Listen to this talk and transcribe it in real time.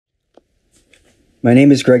My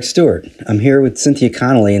name is Greg Stewart. I'm here with Cynthia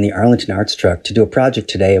Connolly in the Arlington Arts Truck to do a project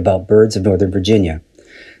today about birds of Northern Virginia.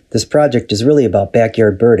 This project is really about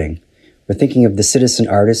backyard birding. We're thinking of the citizen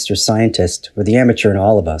artist or scientist or the amateur in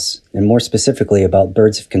all of us, and more specifically about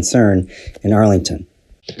birds of concern in Arlington.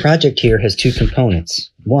 The project here has two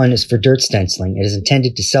components. One is for dirt stenciling. It is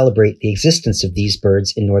intended to celebrate the existence of these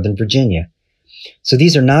birds in Northern Virginia. So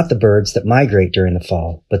these are not the birds that migrate during the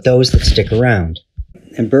fall, but those that stick around.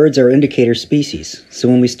 And birds are indicator species, so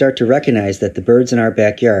when we start to recognize that the birds in our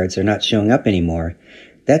backyards are not showing up anymore,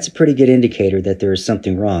 that's a pretty good indicator that there is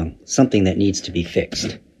something wrong, something that needs to be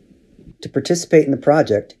fixed. To participate in the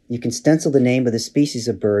project, you can stencil the name of the species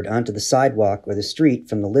of bird onto the sidewalk or the street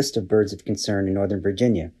from the list of birds of concern in Northern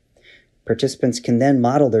Virginia. Participants can then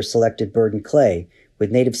model their selected bird in clay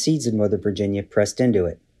with native seeds of Northern Virginia pressed into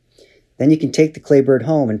it. Then you can take the clay bird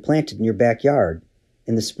home and plant it in your backyard.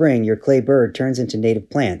 In the spring, your clay bird turns into native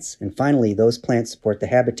plants, and finally those plants support the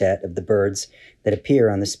habitat of the birds that appear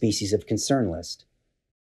on the species of concern list.